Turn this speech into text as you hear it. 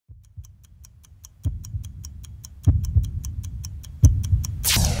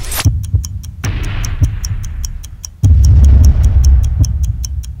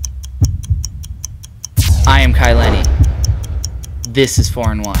Kai Lenny. This is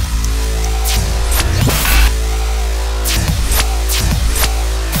 4 in 1.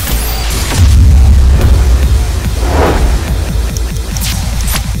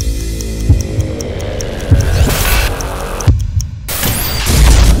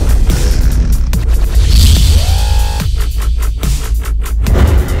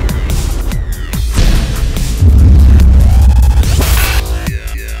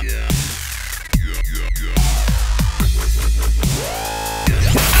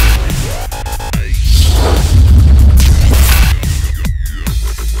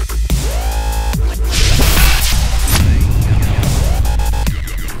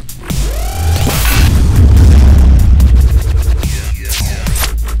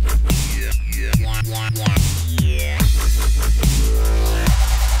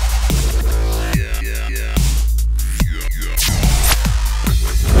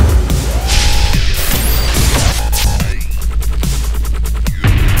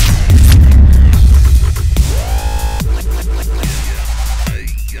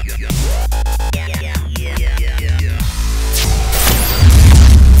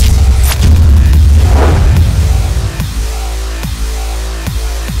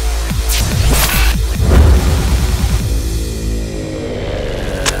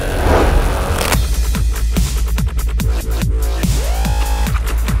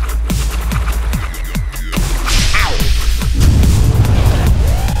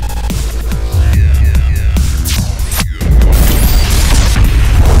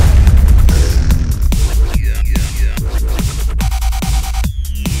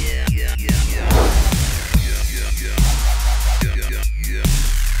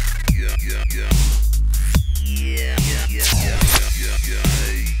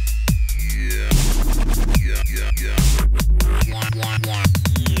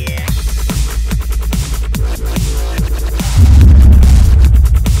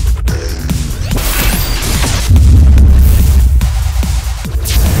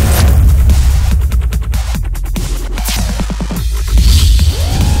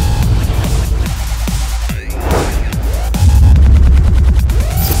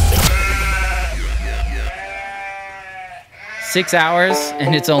 6 hours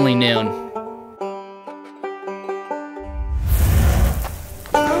and it's only noon.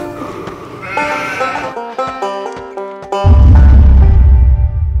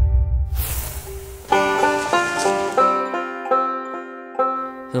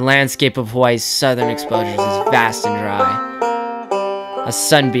 The landscape of Hawaii's southern exposures is vast and dry. A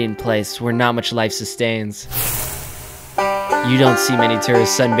sunbeam place where not much life sustains. You don't see many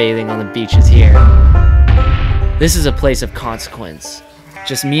tourists sunbathing on the beaches here. This is a place of consequence.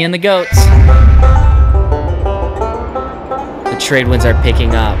 Just me and the goats. The trade winds are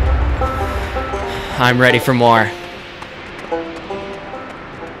picking up. I'm ready for more.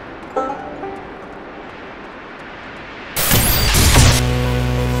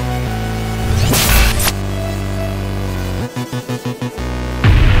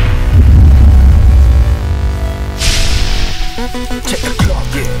 Check the clock,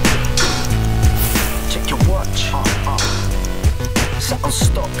 yeah. Check your watch. Sat on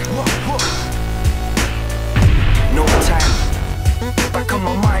stock. No time. Back on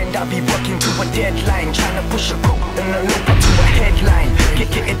my mind, I be working to a deadline, trying to push a quote and a loop up to a headline. Get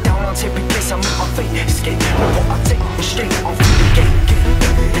it down on tape in case I meet my fate. Escape what I take and straight on through the gate.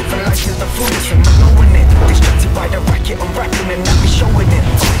 Living life is the foolish and not knowing it. Distracted by the racket, I'm rapping and not be showing it.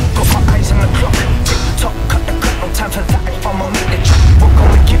 Got my eyes on the clock. Tick tock, cut the cut, no time for that. If I'ma make the track, we're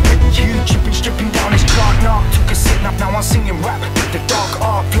gonna get it. Huge, stripping down his chart. Now took a sit up, now I'm singing rap with the dark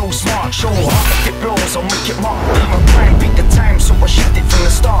art, flow smart. Show hard, if it blows, I'll make it mark. My prime beat the time, so I shift it from the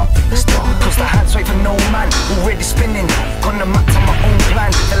start. Cause the hands wait for no man, already spinning. Gonna map to my own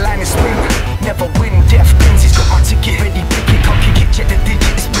plan, the line is spin. Never win, death wins, he's got my ticket ready, pick it, can't kick it, check the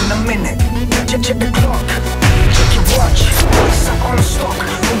digit, it's been a minute. Check the clock, check your watch. Sat on stock,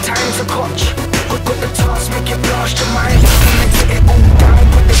 no time to clutch. Got the task, make it blast your mind. Wanna get it all down,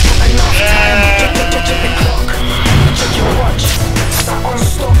 but there's not enough time. Check the clock, check your watch. Sat on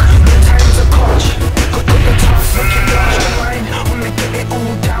stock, no time to clutch. Got the task, make it blast your mind. Wanna get it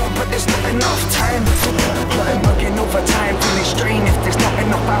all down, but there's not enough time. Plotting, working overtime, feeling strained. If there's not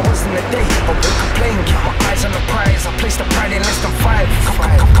enough hours in the day, I won't complain. Keep my eyes on the prize, I place the pride in less than 5.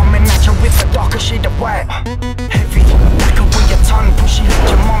 Coming at you with a darker shade of white. Heavy, like a way your tongue, pushy like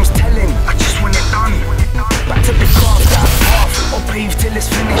your mom's telling. I just want it done. Back to the craft, that path, or pave till it's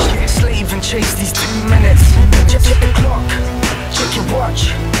finished. Slave and chase these 2 minutes. Check the clock, check your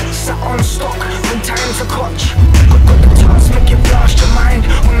watch. Sat on stock, when time's a clutch. Got the task, make it blast your mind.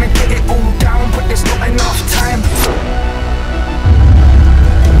 Wanna get it all down, but there's not enough time.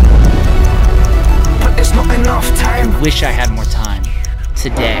 But there's not enough time. Wish I had more time.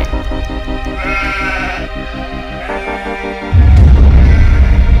 Today.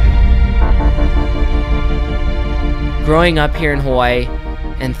 Growing up here in Hawaii,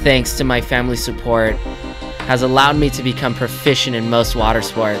 and thanks to my family's support, has allowed me to become proficient in most water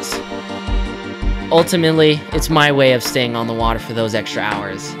sports. Ultimately, it's my way of staying on the water for those extra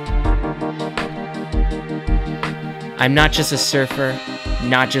hours. I'm not just a surfer,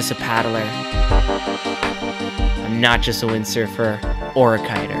 not just a paddler. I'm not just a windsurfer or a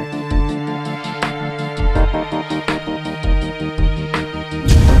kiter.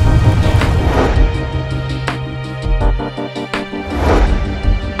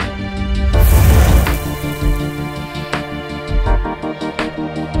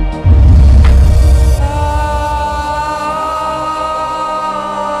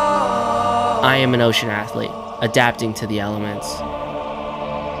 I am an ocean athlete, adapting to the elements.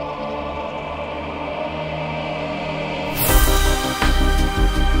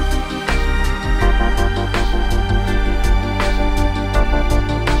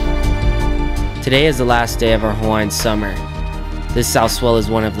 Today is the last day of our Hawaiian Summer. This south swell is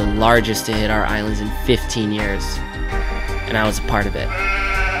one of the largest to hit our islands in 15 years, and I was a part of it.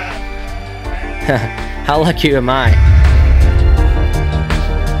 How lucky am I?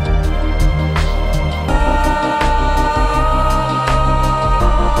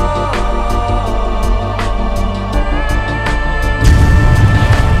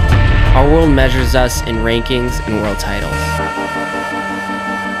 Our world measures us in rankings and world titles.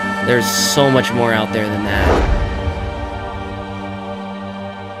 There's so much more out there than that.